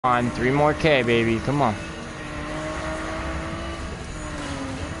On 3 more K, baby. Come on.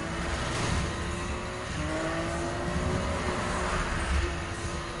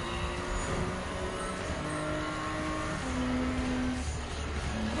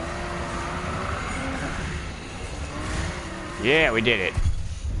 Yeah, we did it.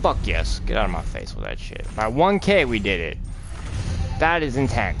 Fuck yes. Get out of my face with that shit. By 1K, we did it. That is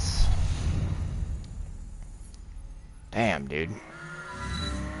intense. Damn, dude.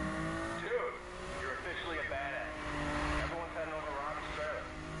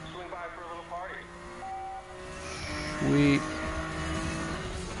 Sweet.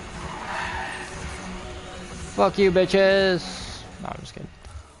 Fuck you, bitches. No, I'm just kidding.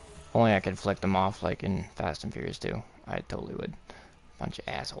 Only I could flick them off like in Fast and Furious 2. I totally would. Bunch of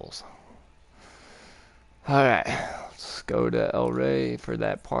assholes. Alright, let's go to El Rey for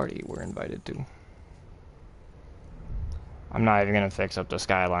that party we're invited to. I'm not even gonna fix up the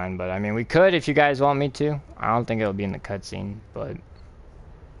skyline, but I mean, we could if you guys want me to. I don't think it'll be in the cutscene, but...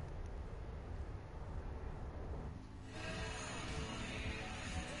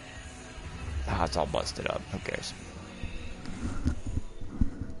 Ah, it's all busted up. Who cares?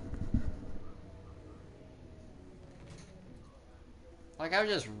 Like how it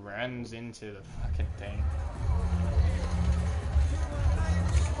just runs into the fucking thing.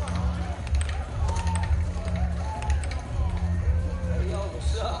 Hey, yo,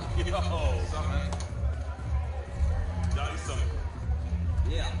 what's up? Yo, what's up, man? Got you some.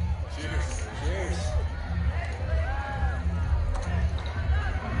 Yeah. Cheers. Cheers.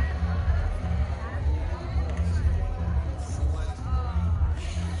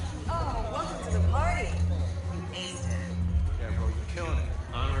 Oh, welcome to the party. You aced it. Yeah, bro, you're killing it.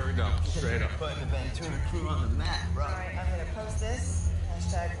 Honorary dump, straight up. Putting the Ventura crew on the map, bro. Alright, I'm gonna post this.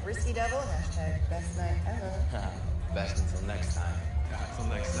 Hashtag risky devil, hashtag best night ever. Best until next time. Until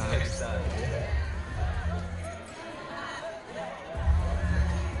next time. Next time, yeah.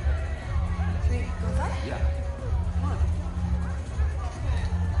 Should we go inside? Yeah. Come on.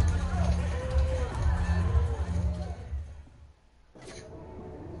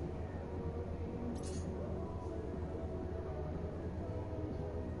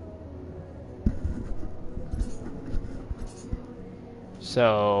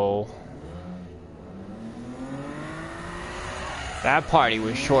 So... that party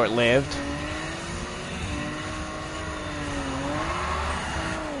was short-lived.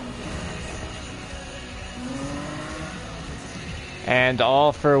 And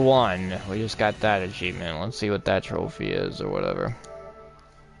all for one. We just got that achievement. Let's see what that trophy is or whatever.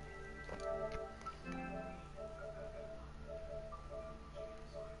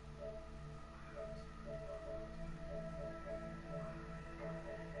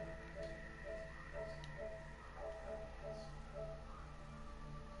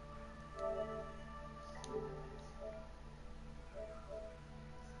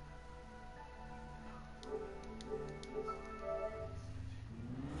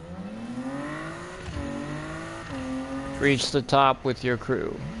 Reach the top with your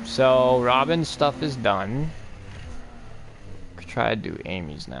crew. So Robin's stuff is done. Could try to do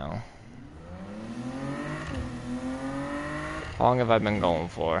Amy's now. How long have I been going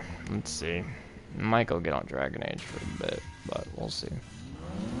for? Let's see. Might go get on Dragon Age for a bit, but we'll see.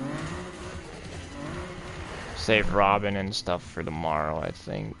 Save Robin and stuff for tomorrow, I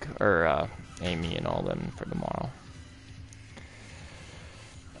think. Or Amy and all them for tomorrow.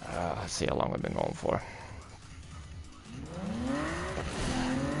 Let's see how long we've been going for.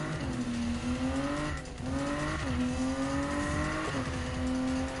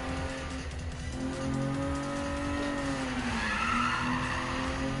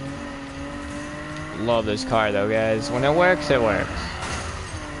 Love this car though, guys. When it works, it works.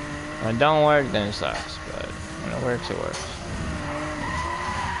 When it don't work, then it sucks. But when it works, it works.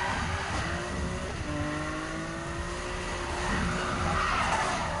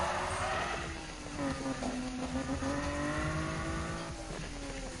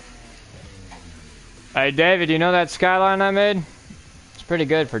 Hey David, you know that skyline I made? It's pretty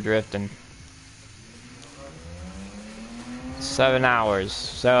good for drifting. 7 hours.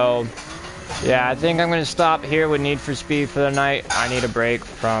 So yeah, I think I'm gonna stop here with Need for Speed for the night. I need a break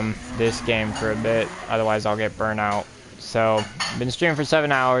from this game for a bit, otherwise I'll get burnt out. So, been streaming for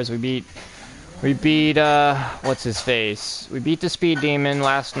 7 hours. We beat what's his face? We beat the Speed Demon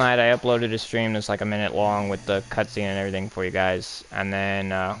last night. I uploaded a stream that's like a minute long with the cutscene and everything for you guys. And then,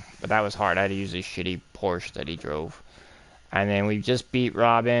 but that was hard. I had to use a shitty Porsche that he drove. And then we just beat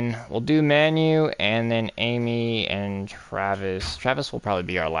Robin. We'll do Manu and then Amy and Travis. Travis will probably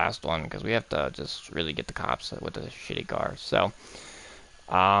be our last one because we have to just really get the cops with the shitty car. So,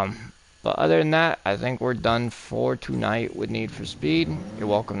 But other than that, I think we're done for tonight with Need for Speed. You're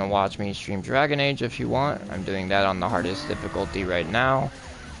welcome to watch me stream Dragon Age if you want. I'm doing that on the hardest difficulty right now.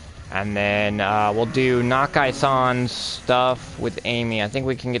 And then we'll do Nakai-san's stuff with Amy. I think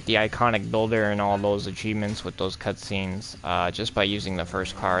we can get the iconic builder and all those achievements with those cutscenes just by using the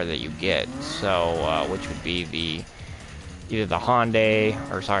first car that you get. So, which would be either the Honda,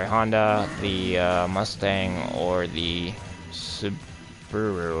 the Mustang, or the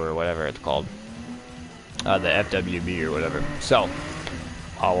Subaru, or whatever it's called. The FWB or whatever. So,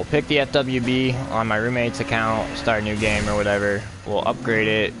 we'll pick the FWB on my roommate's account, start a new game or whatever. We'll upgrade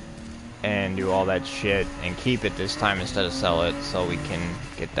it and do all that shit and keep it this time instead of sell it so we can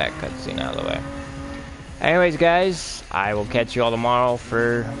get that cutscene out of the way. Anyways, guys, I will catch you all tomorrow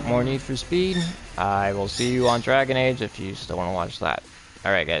for more Need for Speed. I will see you on Dragon Age if you still want to watch that.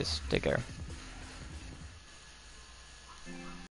 Alright, guys, take care.